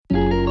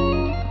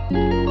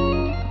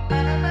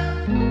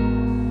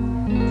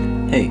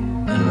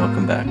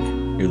welcome back.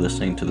 You're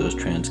listening to Those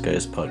Trans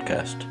Guys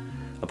podcast,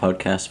 a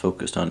podcast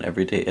focused on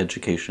everyday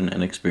education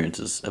and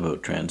experiences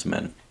about trans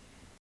men.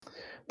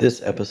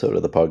 This episode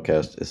of the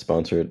podcast is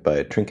sponsored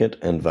by Trinket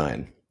and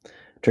Vine.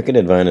 Trinket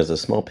and Vine is a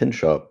small pin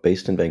shop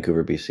based in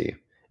Vancouver, BC.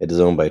 It is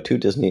owned by two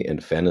Disney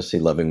and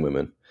fantasy-loving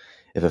women.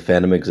 If a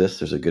fandom exists,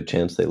 there's a good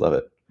chance they love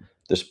it.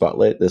 Their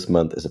spotlight this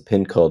month is a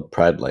pin called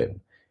Pride Light.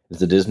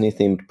 It's a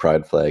Disney-themed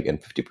pride flag,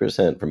 and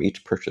 50% from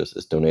each purchase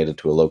is donated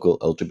to a local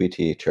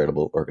LGBT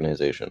charitable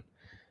organization.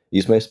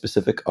 Use my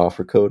specific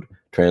offer code,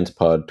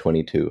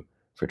 TRANSPOD22,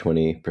 for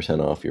 20%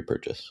 off your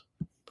purchase.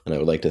 And I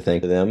would like to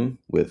thank them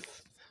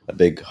with a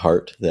big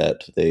heart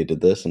that they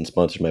did this and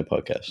sponsored my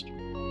podcast.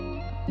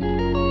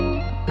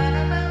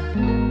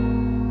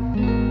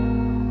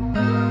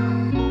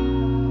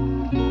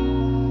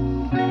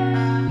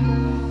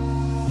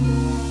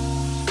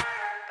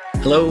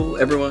 Hello,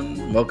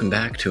 everyone. Welcome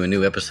back to a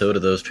new episode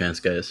of Those Trans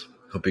Guys.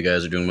 Hope you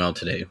guys are doing well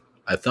today.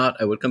 I thought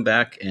I would come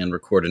back and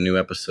record a new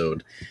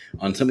episode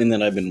on something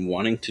that I've been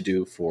wanting to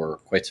do for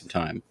quite some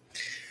time,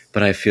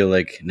 but I feel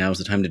like now's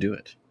the time to do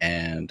it,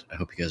 and I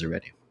hope you guys are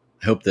ready.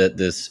 I hope that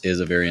this is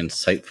a very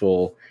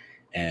insightful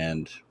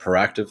and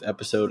proactive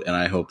episode, and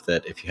I hope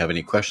that if you have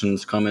any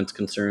questions, comments,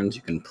 concerns,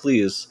 you can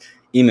please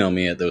email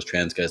me at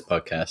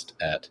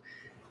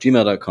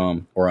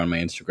thosetransguyspodcast@gmail.com or on my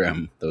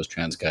Instagram,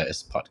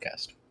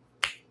 thosetransguyspodcast.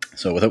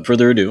 So without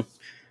further ado,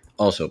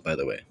 also, by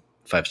the way,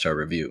 5-star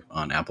review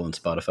on Apple and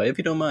Spotify, if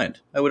you don't mind.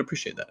 I would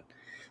appreciate that.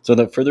 So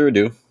without further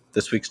ado,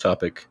 this week's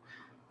topic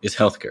is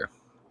healthcare.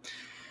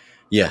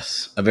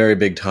 Yes, a very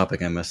big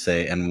topic, I must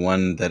say, and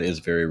one that is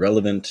very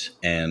relevant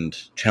and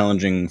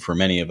challenging for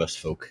many of us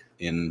folk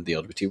in the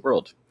LGBT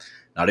world.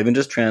 Not even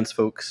just trans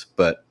folks,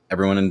 but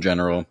everyone in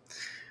general.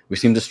 We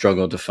seem to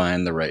struggle to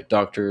find the right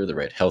doctor, the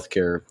right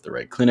healthcare, the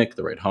right clinic,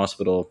 the right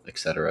hospital,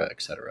 etc.,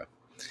 etc.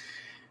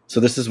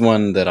 So this is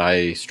one that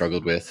I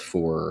struggled with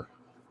for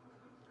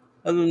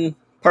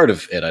part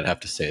of it, I'd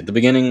have to say. The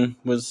beginning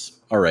was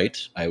all right.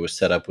 I was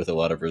set up with a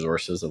lot of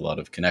resources, a lot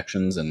of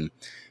connections, and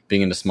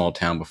being in a small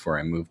town before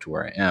I moved to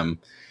where I am,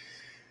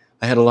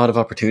 I had a lot of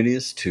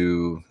opportunities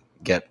to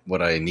get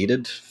what I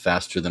needed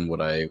faster than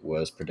what I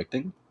was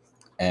predicting.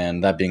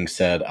 And that being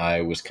said,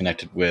 I was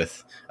connected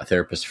with a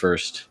therapist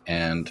first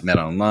and met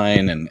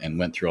online and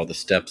went through all the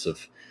steps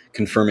of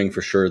confirming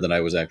for sure that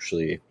I was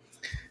actually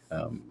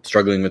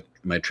struggling with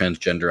my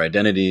transgender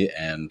identity.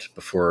 And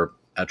before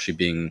actually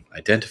being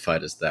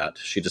identified as that,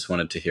 she just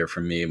wanted to hear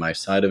from me, my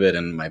side of it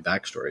and my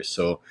backstory.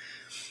 So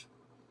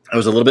I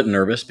was a little bit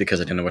nervous because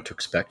I didn't know what to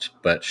expect,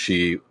 but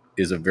she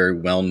is a very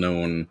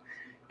well-known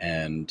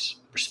and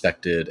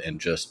respected and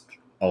just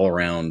all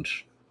around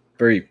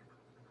very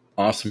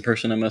awesome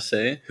person, I must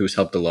say, who's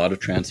helped a lot of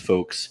trans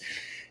folks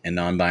and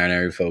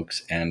non-binary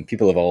folks and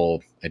people of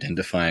all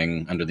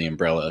identifying under the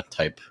umbrella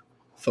type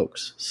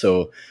folks.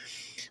 So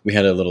we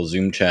had a little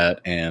Zoom chat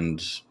and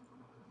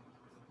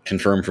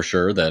confirmed for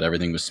sure that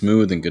everything was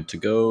smooth and good to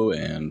go.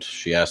 And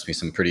she asked me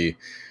some pretty,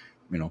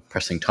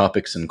 pressing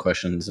topics and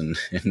questions and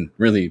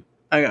really,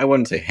 I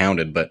wouldn't say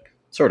hounded, but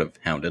sort of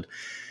hounded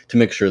to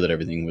make sure that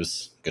everything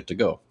was good to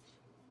go.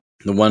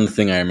 The one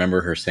thing I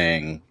remember her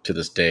saying to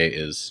this day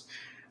is,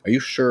 "Are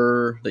you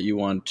sure that you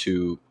want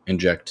to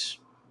inject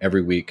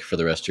every week for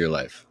the rest of your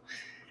life?"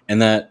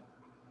 And that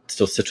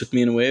still sits with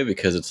me in a way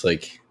because it's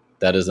like,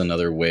 that is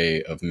another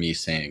way of me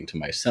saying to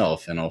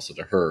myself and also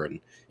to her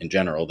and in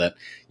general that,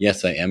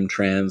 yes, I am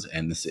trans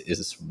and this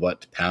is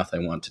what path I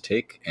want to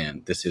take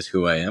and this is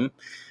who I am.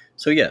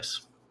 So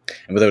yes.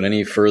 And without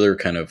any further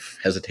kind of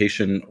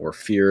hesitation or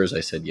fears, I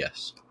said,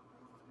 yes,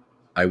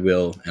 I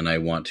will and I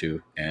want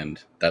to.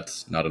 And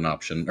that's not an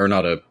option or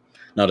not a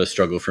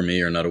struggle for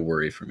me or not a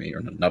worry for me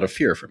or not a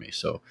fear for me.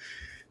 So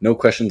no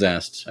questions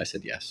asked. I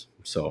said yes.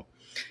 So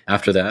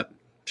after that,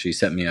 she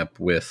set me up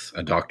with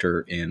a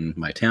doctor in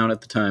my town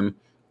at the time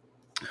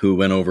who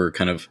went over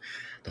kind of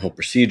the whole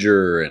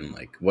procedure and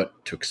like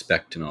what to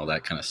expect and all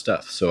that kind of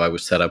stuff. So I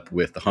was set up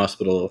with the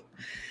hospital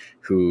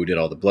who did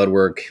all the blood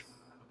work,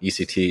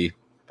 ECT,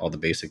 all the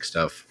basic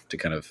stuff to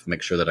kind of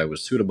make sure that I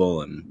was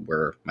suitable and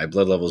where my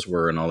blood levels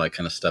were and all that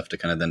kind of stuff to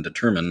kind of then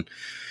determine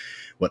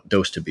what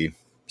dose to be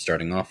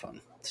starting off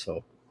on.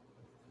 So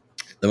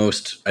the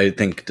most, I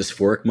think,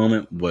 dysphoric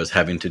moment was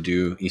having to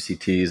do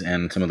ECTs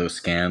and some of those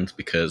scans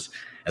because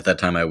at that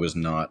time I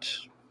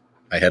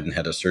hadn't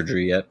had a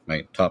surgery yet,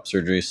 my top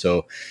surgery. So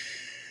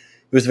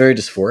it was very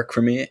dysphoric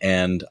for me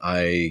and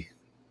I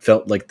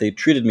felt like they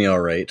treated me all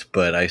right,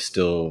 but it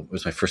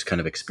was my first kind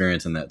of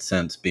experience in that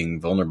sense,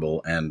 being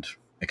vulnerable and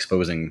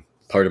exposing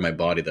part of my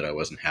body that I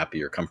wasn't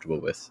happy or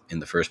comfortable with in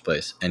the first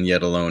place. And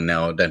yet alone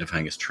now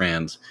identifying as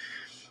trans,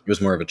 it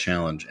was more of a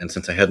challenge. And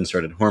since I hadn't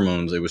started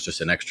hormones, it was just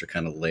an extra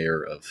kind of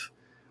layer of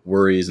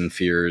worries and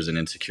fears and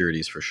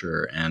insecurities for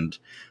sure. And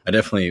I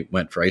definitely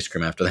went for ice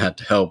cream after that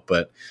to help.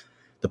 But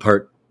the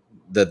part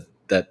that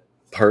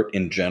part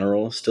in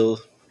general still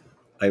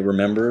I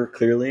remember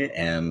clearly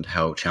and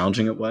how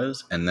challenging it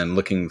was. And then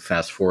looking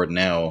fast forward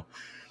now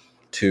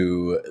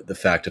to the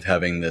fact of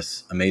having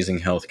this amazing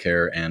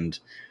healthcare and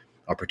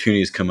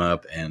opportunities come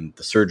up and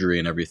the surgery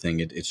and everything,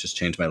 it's just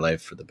changed my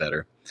life for the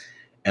better.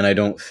 And I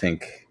don't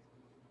think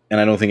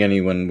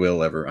anyone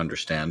will ever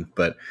understand,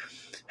 but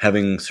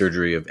having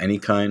surgery of any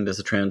kind as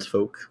a trans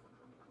folk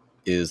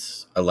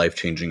is a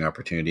life-changing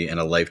opportunity and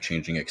a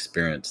life-changing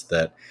experience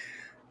that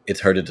it's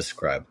hard to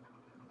describe.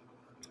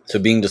 So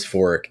being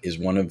dysphoric is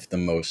one of the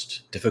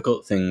most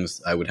difficult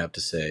things, I would have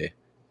to say,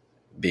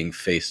 being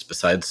faced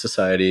besides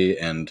society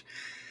and,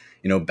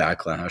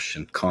 backlash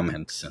and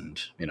comments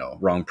and,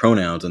 wrong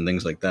pronouns and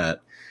things like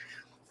that.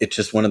 It's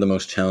just one of the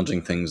most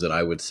challenging things that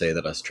I would say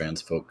that us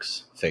trans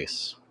folks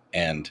face.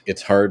 And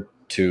it's hard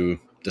to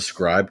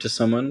describe to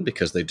someone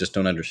because they just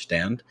don't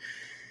understand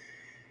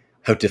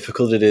how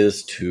difficult it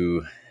is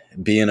to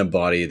be in a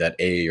body that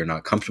A, you're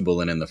not comfortable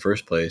in the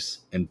first place,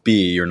 and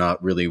B, you're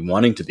not really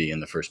wanting to be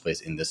in the first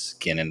place in this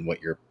skin and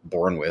what you're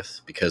born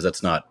with, because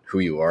that's not who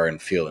you are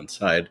and feel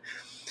inside.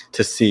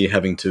 To C,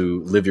 having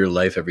to live your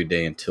life every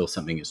day until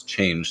something is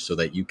changed so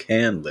that you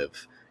can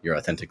live your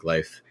authentic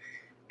life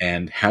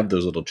and have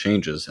those little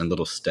changes and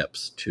little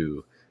steps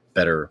to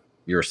better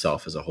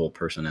yourself as a whole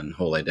person and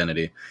whole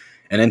identity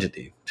and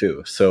entity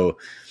too. So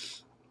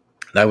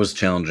that was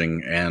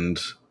challenging, and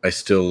I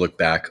still look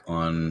back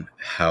on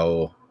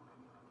how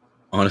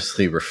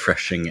honestly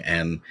refreshing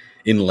and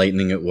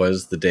enlightening it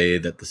was the day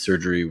that the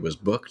surgery was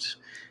booked,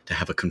 to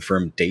have a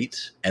confirmed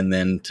date, and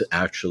then to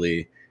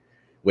actually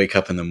wake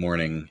up in the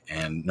morning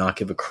and not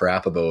give a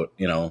crap about,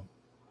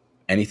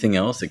 anything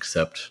else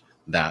except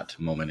that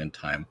moment in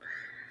time.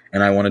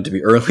 And I wanted to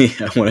be early.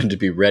 I wanted to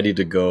be ready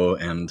to go.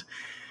 And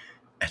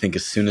I think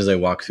as soon as I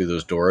walked through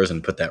those doors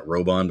and put that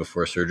robe on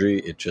before surgery,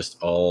 it just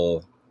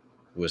all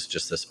was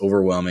just this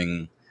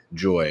overwhelming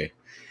joy.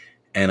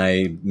 And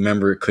I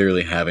remember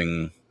clearly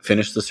having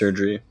finished the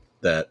surgery,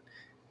 that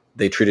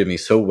they treated me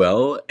so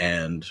well,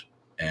 and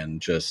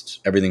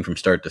just everything from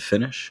start to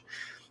finish.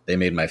 They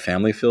made my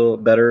family feel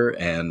better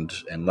and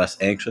less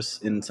anxious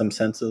in some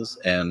senses.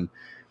 And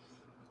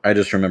I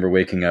just remember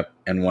waking up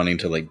and wanting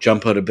to like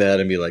jump out of bed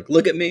and be like,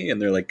 look at me.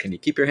 And they're like, can you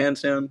keep your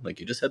hands down? Like,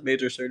 you just had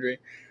major surgery.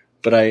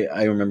 But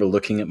I remember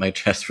looking at my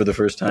chest for the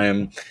first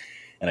time,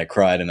 and I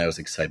cried and I was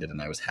excited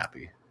and I was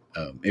happy.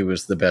 It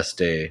was the best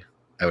day,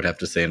 I would have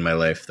to say, in my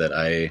life that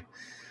I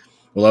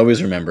will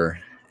always remember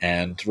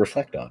and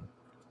reflect on.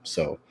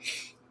 So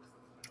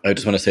I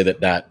just want to say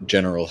that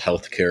general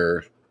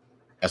healthcare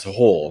as a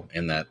whole,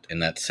 in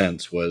that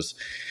sense, was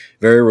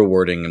very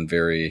rewarding and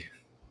very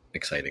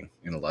exciting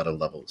in a lot of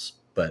levels.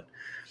 But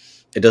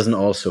it doesn't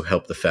also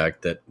help the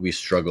fact that we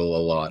struggle a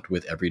lot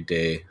with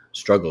everyday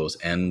struggles,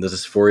 and the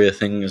dysphoria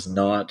thing is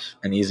not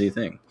an easy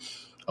thing.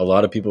 A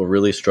lot of people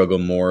really struggle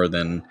more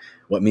than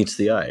what meets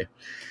the eye.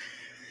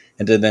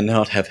 And to then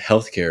not have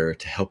healthcare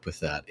to help with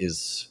that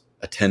is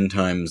a 10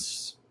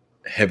 times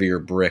heavier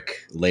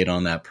brick laid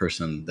on that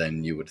person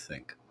than you would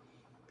think.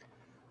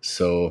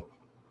 So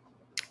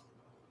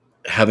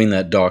having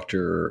that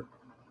doctor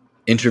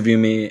interview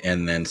me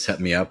and then set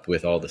me up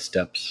with all the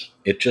steps,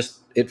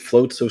 it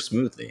flowed so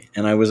smoothly.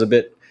 And I was a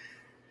bit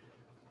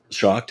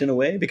shocked in a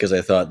way because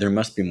I thought there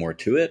must be more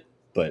to it.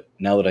 But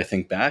now that I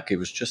think back, it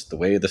was just the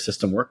way the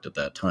system worked at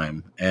that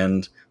time.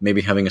 And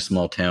maybe having a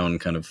small town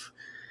kind of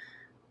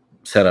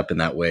set up in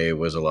that way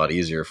was a lot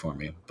easier for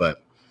me.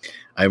 But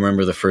I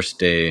remember the first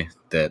day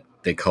that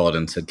they called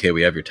and said, okay,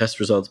 we have your test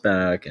results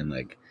back, and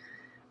like,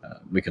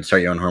 we can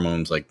start you on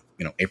hormones, like,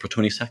 April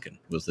 22nd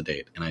was the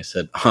date. And I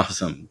said,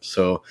 awesome.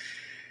 So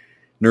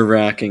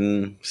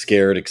nerve-wracking,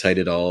 scared,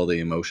 excited, all the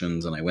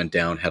emotions. And I went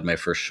down, had my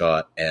first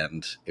shot,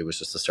 and it was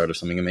just the start of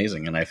something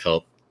amazing. And I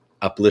felt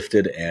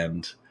uplifted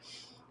and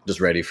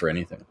just ready for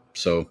anything.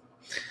 So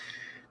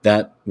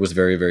that was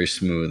very, very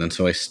smooth. And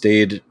so I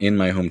stayed in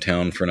my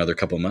hometown for another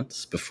couple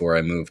months before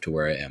I moved to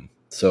where I am.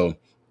 So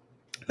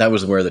that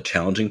was where the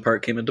challenging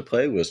part came into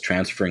play, was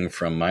transferring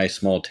from my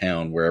small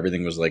town where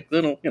everything was like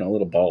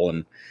little ball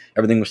and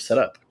everything was set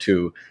up,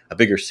 to a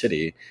bigger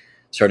city,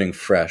 starting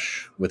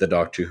fresh with a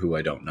doctor who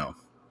I don't know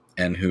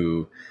and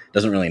who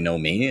doesn't really know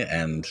me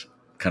and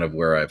kind of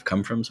where I've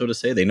come from, so to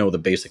say. They know the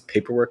basic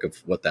paperwork of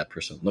what that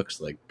person looks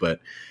like, but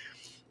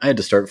I had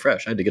to start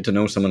fresh. I had to get to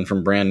know someone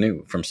from brand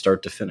new, from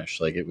start to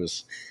finish. Like, it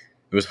was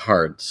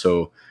hard.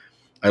 So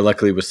I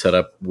luckily was set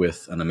up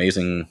with an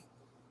amazing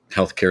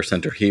healthcare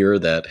center here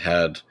that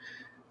had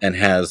and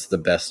has the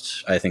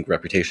best, I think,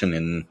 reputation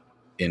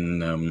in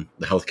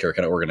the healthcare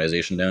kind of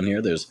organization down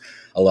here. There's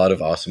a lot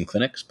of awesome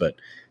clinics, but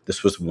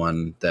this was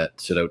one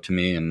that stood out to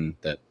me and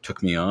that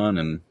took me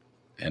on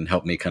and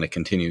helped me kind of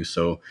continue.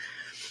 So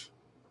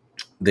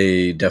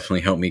they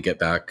definitely helped me get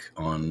back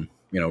on,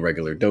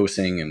 regular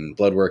dosing and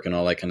blood work and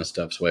all that kind of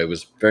stuff. So I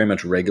was very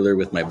much regular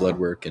with my blood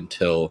work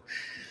until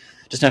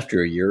just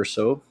after a year or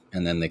so.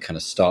 And then they kind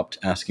of stopped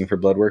asking for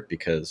blood work,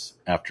 because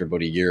after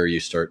about a year, you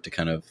start to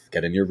kind of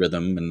get in your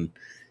rhythm and,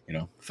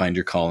 find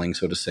your calling,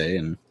 so to say,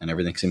 and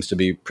everything seems to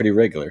be pretty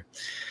regular.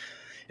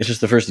 It's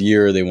just the first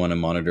year they want to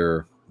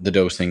monitor the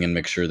dosing and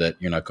make sure that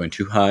you're not going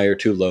too high or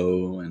too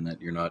low, and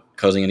that you're not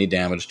causing any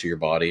damage to your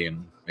body,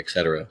 and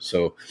etc.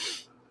 So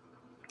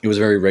it was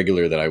very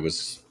regular that I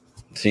was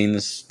seeing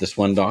this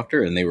one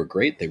doctor, and they were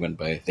great. They went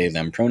by they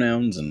them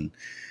pronouns and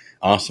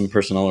awesome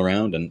person all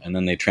around. And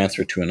then they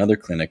transferred to another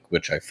clinic,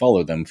 which I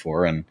followed them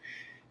for. And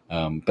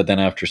but then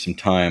after some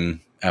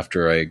time,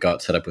 after I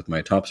got set up with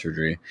my top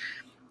surgery,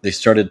 they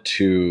started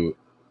to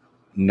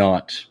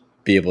not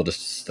be able to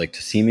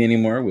to see me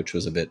anymore, which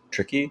was a bit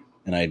tricky,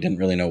 and I didn't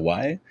really know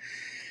why.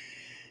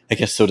 I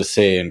guess so to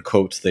say, in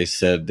quotes, they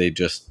said they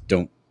just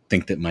don't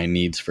think that my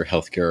needs for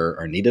healthcare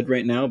are needed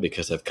right now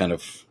because I've kind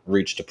of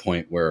reached a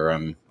point where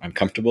I'm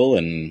comfortable,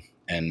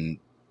 and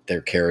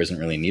their care isn't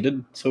really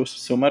needed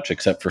so much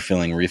except for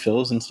filling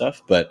refills and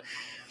stuff. But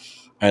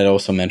I'd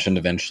also mentioned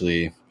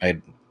eventually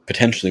I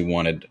potentially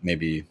wanted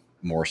maybe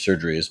more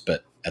surgeries,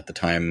 but at the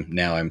time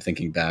now I'm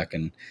thinking back,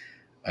 and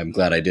I'm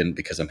glad I didn't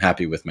because I'm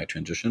happy with my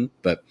transition.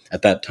 But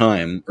at that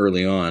time,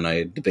 early on,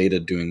 I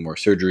debated doing more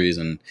surgeries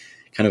and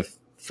kind of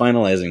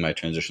finalizing my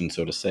transition,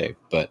 so to say.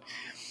 But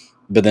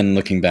then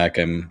looking back,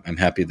 I'm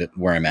happy that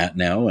where I'm at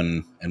now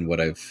and what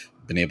I've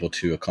been able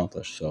to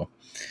accomplish. So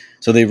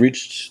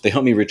they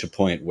helped me reach a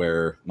point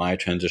where my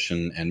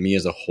transition and me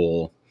as a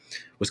whole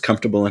was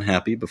comfortable and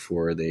happy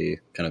before they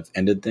kind of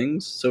ended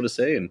things, so to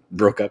say, and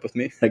broke up with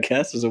me, I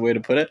guess is a way to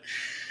put it.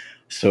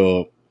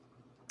 So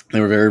they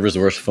were very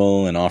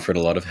resourceful and offered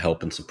a lot of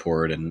help and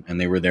support, and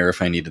they were there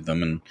if I needed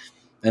them,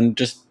 and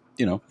just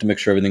to make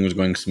sure everything was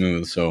going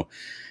smooth. So,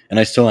 and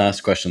I still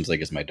ask questions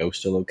like, is my dose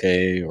still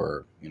okay,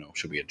 or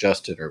should we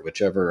adjust it, or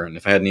whichever. And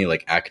if I had any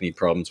like acne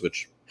problems,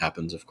 which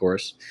happens, of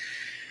course,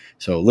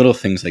 so little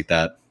things like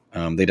that.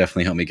 They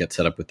definitely helped me get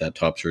set up with that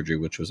top surgery,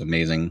 which was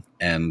amazing,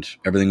 and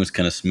everything was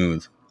kind of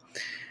smooth.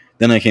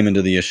 Then I came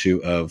into the issue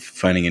of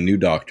finding a new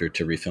doctor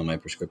to refill my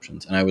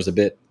prescriptions. And I was a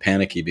bit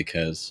panicky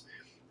because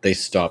they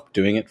stopped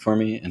doing it for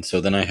me. And so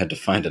then I had to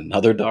find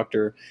another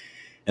doctor.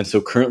 And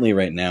so currently,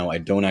 right now, I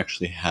don't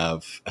actually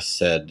have a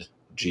said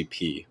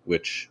GP,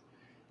 which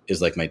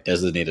is like my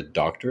designated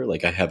doctor.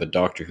 Like I have a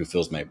doctor who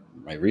fills my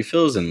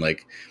refills and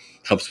like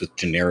helps with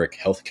generic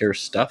healthcare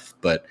stuff.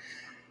 But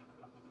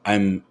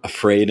I'm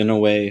afraid in a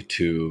way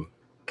to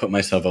put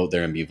myself out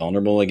there and be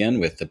vulnerable again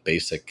with the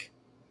basic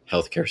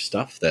healthcare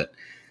stuff that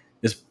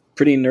is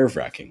pretty nerve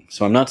wracking.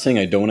 So I'm not saying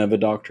I don't have a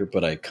doctor,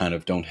 but I kind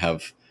of don't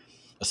have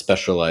a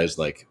specialized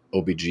like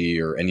OBG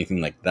or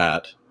anything like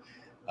that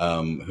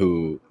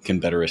who can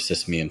better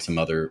assist me in some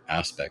other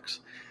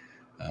aspects.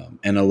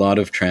 And a lot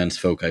of trans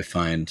folk I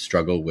find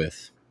struggle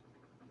with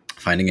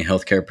finding a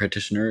healthcare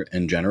practitioner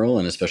in general,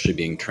 and especially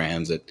being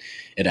trans, it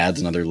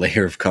adds another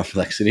layer of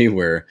complexity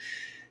where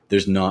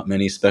there's not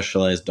many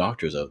specialized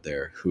doctors out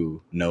there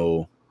who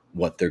know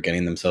what they're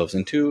getting themselves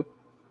into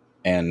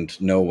and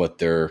know what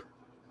they're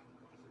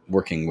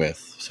working with,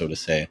 so to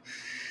say.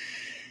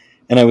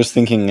 And I was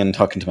thinking and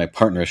talking to my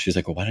partner, she's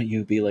like, well, why don't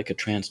you be like a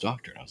trans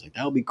doctor? And I was like,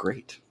 that would be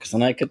great, because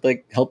then I could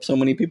like help so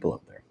many people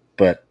out there.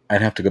 But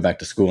I'd have to go back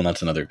to school, and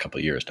that's another couple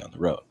of years down the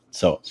road.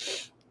 So,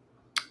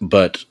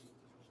 but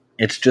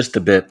it's just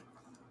a bit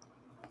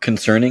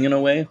concerning in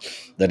a way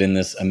that in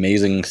this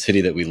amazing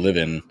city that we live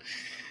in,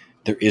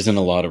 there isn't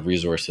a lot of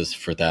resources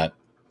for that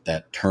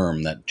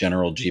term, that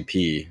general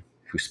GP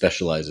who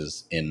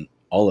specializes in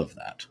all of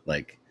that.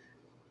 Like,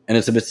 and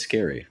it's a bit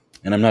scary.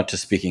 And I'm not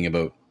just speaking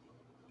about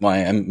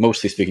I'm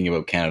mostly speaking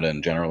about Canada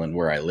in general and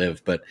where I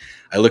live, but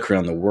I look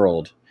around the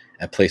world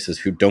at places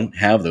who don't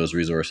have those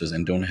resources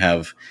and don't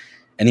have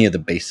any of the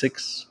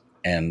basics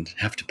and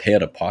have to pay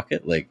out of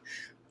pocket. Like,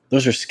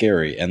 those are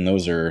scary, and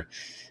those are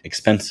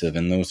expensive,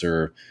 and those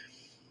are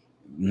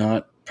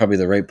not probably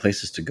the right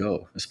places to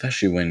go,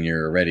 especially when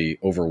you're already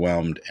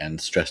overwhelmed and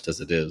stressed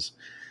as it is.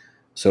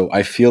 So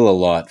I feel a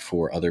lot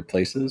for other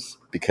places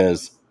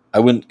because I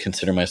wouldn't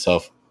consider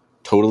myself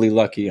totally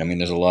lucky. I mean,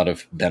 there's a lot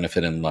of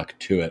benefit and luck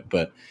to it,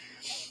 but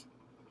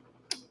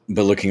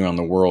looking around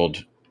the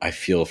world, I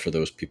feel for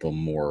those people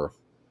more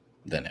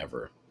than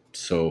ever.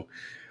 So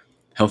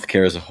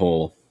healthcare as a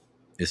whole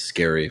is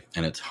scary,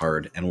 and it's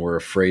hard, and we're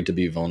afraid to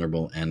be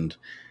vulnerable and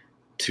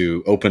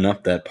to open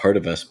up that part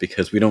of us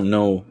because we don't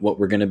know what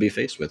we're going to be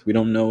faced with. We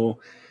don't know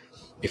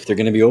if they're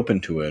going to be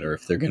open to it, or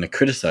if they're going to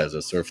criticize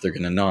us, or if they're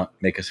going to not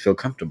make us feel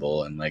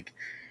comfortable and like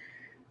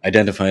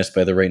identify us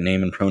by the right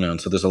name and pronoun.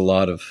 So there's a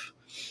lot of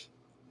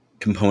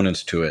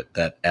components to it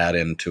that add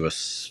into a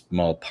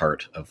small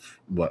part of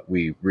what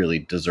we really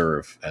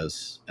deserve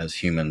as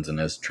humans, and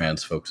as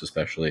trans folks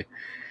especially,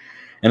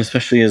 and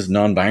especially as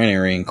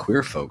non-binary and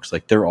queer folks.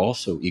 Like, they're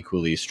also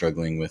equally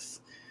struggling with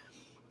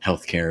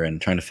healthcare and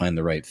trying to find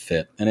the right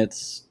fit, and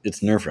it's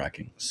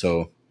nerve-wracking.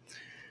 So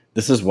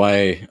this is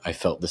why I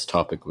felt this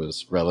topic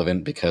was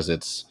relevant, because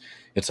it's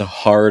a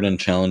hard and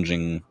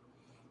challenging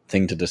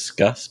thing to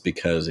discuss,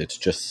 because it's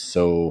just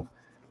so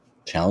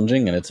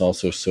challenging, and it's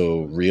also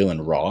so real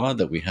and raw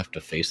that we have to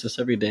face this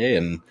every day.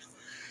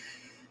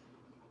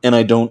 And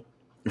I don't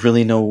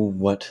really know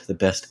what the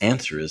best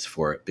answer is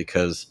for it,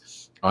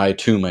 because I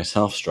too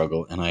myself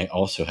struggle, and I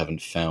also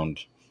haven't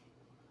found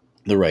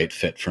the right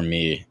fit for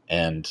me.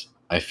 And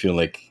I feel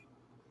like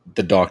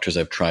the doctors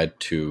I've tried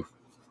to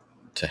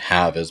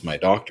have as my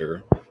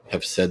doctor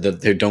have said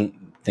that they don't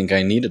think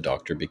I need a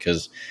doctor,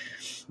 because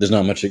there's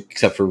not much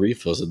except for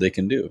refills that they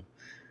can do.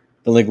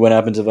 But like, what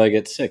happens if I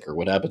get sick, or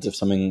what happens if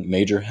something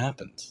major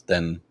happens?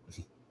 Then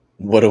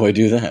what do I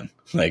do then?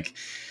 Like,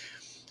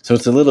 so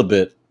it's a little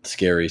bit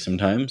scary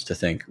sometimes to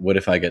think, what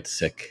if I get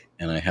sick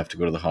and I have to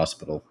go to the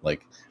hospital?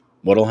 Like,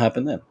 what'll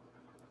happen then?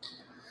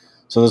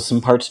 So there's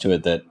some parts to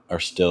it that are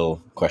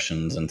still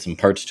questions, and some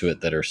parts to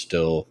it that are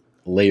still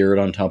layered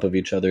on top of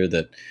each other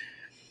that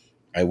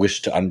I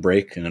wish to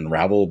unbreak and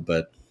unravel,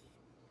 but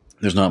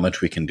there's not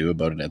much we can do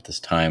about it at this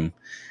time.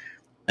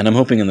 And I'm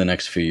hoping in the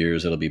next few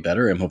years it'll be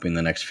better. I'm hoping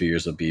the next few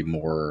years will be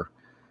more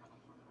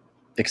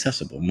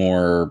accessible,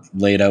 more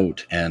laid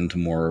out, and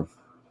more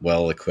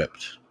well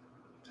equipped.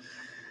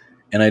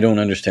 And I don't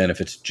understand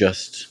if it's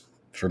just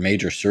for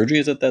major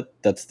surgeries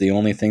that's the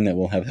only thing that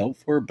we'll have help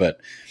for. But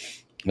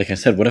like I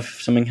said, what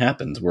if something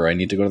happens where I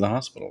need to go to the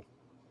hospital?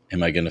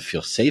 Am I going to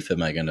feel safe?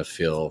 Am I going to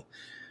feel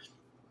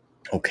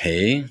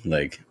okay?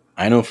 Like,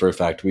 I know for a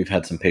fact we've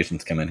had some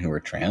patients come in who are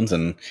trans,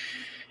 and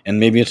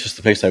maybe it's just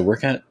the place I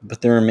work at,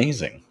 but they're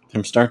amazing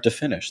from start to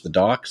finish. The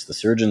docs, the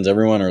surgeons,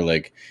 everyone are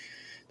like,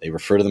 they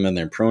refer to them in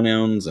their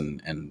pronouns,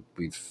 and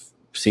we've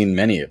seen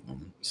many of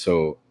them.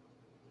 So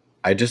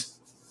I just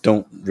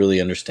don't really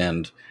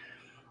understand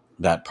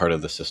that part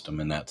of the system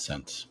in that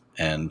sense.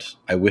 And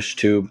I wish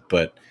to,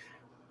 but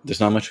there's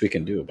not much we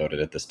can do about it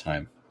at this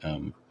time.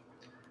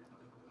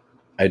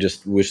 I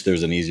just wish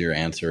there's an easier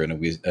answer and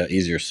a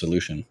easier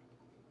solution.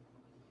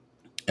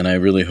 And I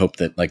really hope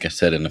that, like I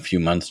said, in a few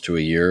months to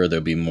a year,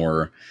 there'll be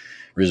more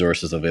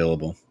resources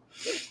available.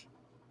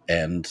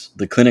 And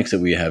the clinics that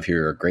we have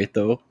here are great,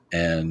 though,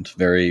 and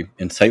very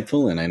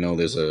insightful. And I know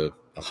there's a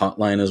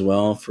hotline as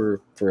well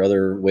for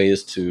other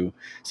ways to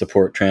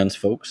support trans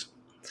folks.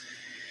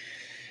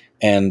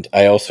 And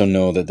I also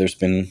know that there's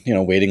been,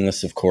 waiting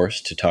lists, of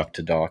course, to talk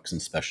to docs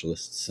and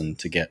specialists and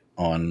to get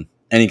on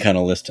any kind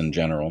of list in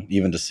general,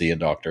 even to see a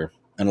doctor.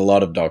 And a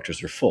lot of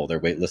doctors are full. Their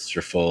wait lists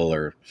are full,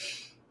 or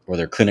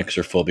their clinics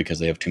are full because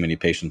they have too many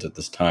patients at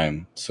this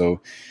time.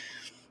 So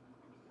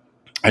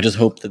I just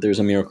hope that there's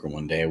a miracle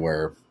one day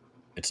where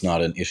it's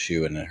not an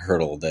issue and a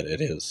hurdle that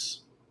it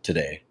is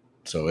today.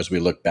 So as we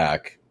look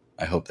back,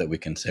 I hope that we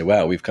can say,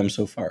 wow, we've come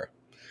so far.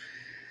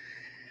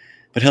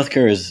 But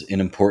healthcare is an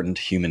important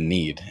human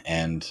need,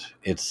 and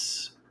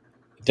it's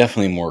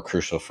definitely more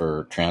crucial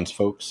for trans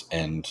folks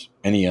and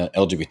any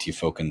LGBT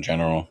folk in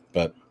general.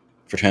 But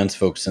for trans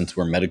folks, since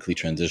we're medically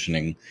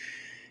transitioning,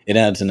 it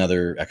adds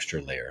another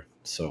extra layer.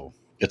 So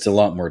it's a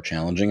lot more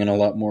challenging and a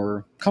lot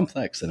more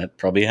complex, and it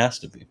probably has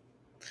to be.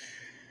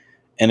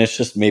 And it's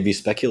just maybe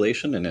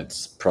speculation, and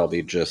it's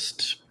probably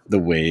just the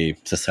way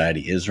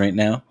society is right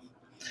now.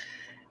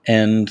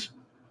 And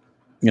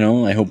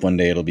I hope one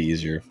day it'll be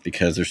easier,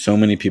 because there's so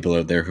many people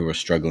out there who are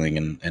struggling,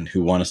 and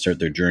who want to start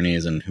their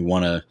journeys, and who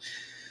want to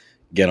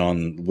get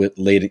on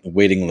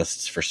waiting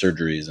lists for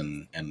surgeries,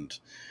 and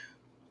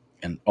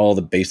all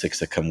the basics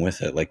that come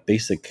with it, like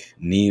basic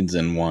needs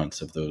and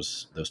wants of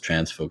those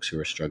trans folks who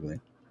are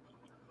struggling.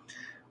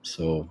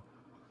 So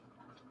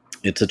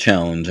it's a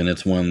challenge, and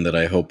it's one that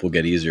I hope will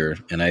get easier.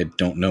 And I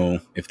don't know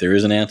if there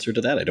is an answer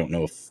to that. I don't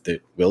know if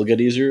it will get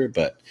easier,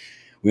 but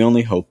we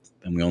only hope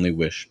and we only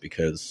wish,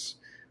 because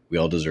we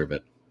all deserve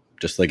it,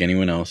 just like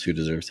anyone else who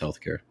deserves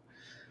healthcare.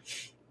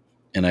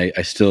 And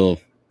I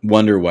still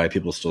wonder why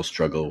people still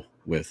struggle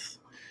with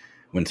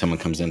when someone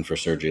comes in for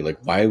surgery. Like,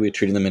 why are we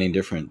treating them any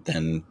different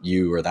than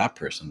you or that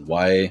person?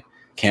 Why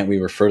can't we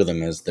refer to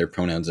them as their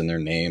pronouns and their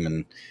name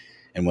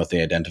and what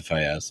they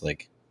identify as?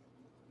 Like,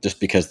 just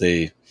because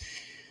they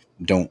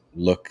don't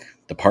look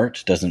the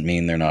part doesn't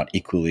mean they're not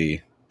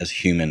equally as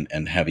human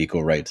and have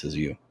equal rights as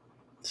you.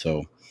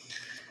 So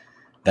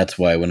that's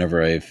why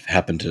whenever I've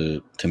happened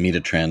to meet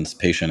a trans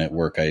patient at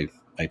work, I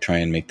try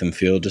and make them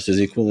feel just as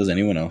equal as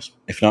anyone else,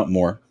 if not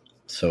more.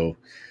 So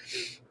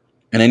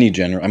in any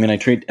general, I mean, I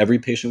treat every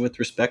patient with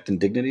respect and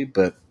dignity,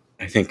 but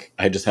I think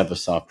I just have a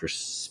softer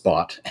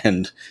spot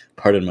and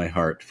part in my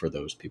heart for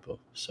those people.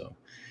 So,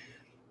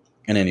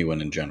 and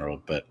anyone in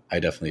general, but I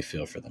definitely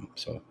feel for them.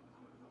 So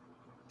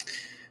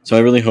I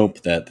really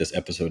hope that this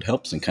episode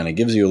helps and kind of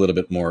gives you a little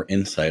bit more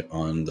insight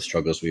on the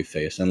struggles we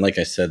face. And like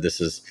I said,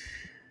 this is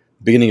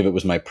beginning of it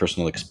was my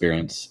personal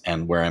experience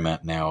and where I'm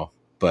at now,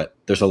 but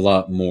there's a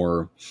lot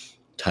more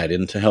tied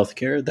into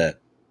healthcare that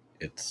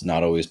it's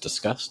not always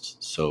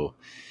discussed. So,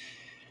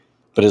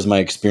 but as my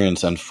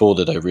experience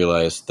unfolded, I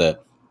realized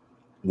that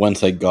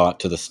once I got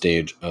to the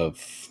stage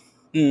of,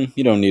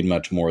 you don't need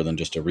much more than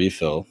just a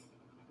refill,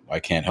 I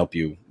can't help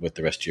you with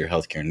the rest of your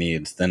healthcare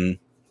needs, then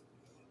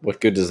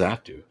what good does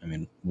that do? I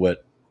mean,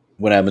 what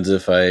happens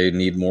if I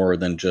need more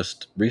than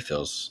just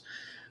refills?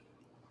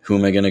 Who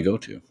am I going to go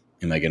to?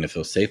 Am I going to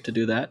feel safe to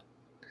do that?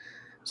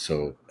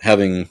 So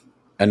having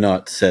a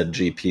not said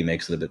GP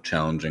makes it a bit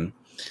challenging,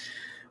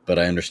 but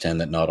I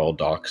understand that not all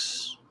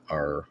docs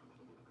are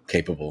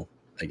capable,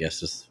 I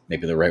guess is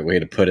maybe the right way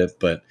to put it.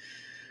 But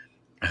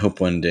I hope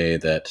one day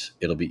that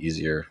it'll be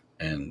easier,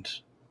 and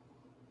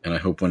I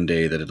hope one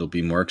day that it'll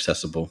be more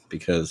accessible,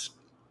 because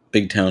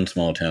big town,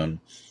 small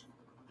town,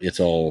 it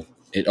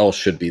all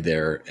should be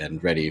there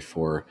and ready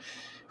for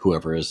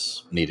whoever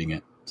is needing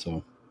it.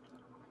 So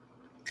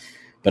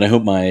But I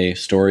hope my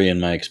story and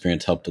my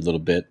experience helped a little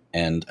bit,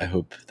 and I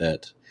hope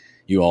that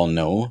you all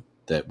know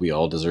that we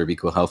all deserve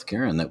equal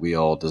healthcare and that we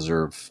all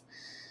deserve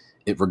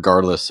it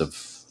regardless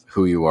of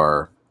who you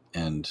are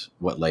and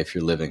what life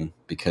you're living,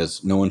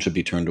 because no one should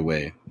be turned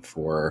away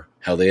for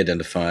how they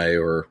identify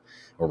or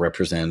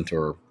represent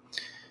or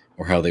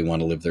how they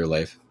want to live their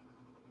life.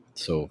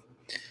 So,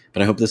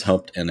 but I hope this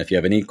helped, and if you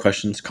have any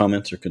questions,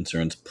 comments, or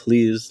concerns,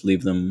 please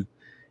leave them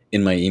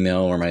in my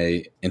email or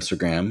my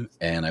Instagram,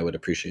 and I would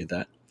appreciate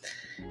that.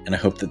 And I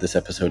hope that this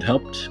episode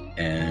helped,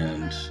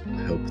 and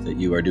I hope that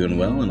you are doing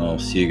well, and I'll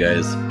see you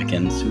guys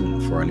again soon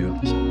for a new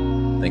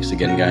episode. Thanks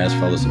again, guys,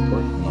 for all the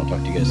support, and I'll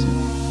talk to you guys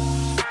soon.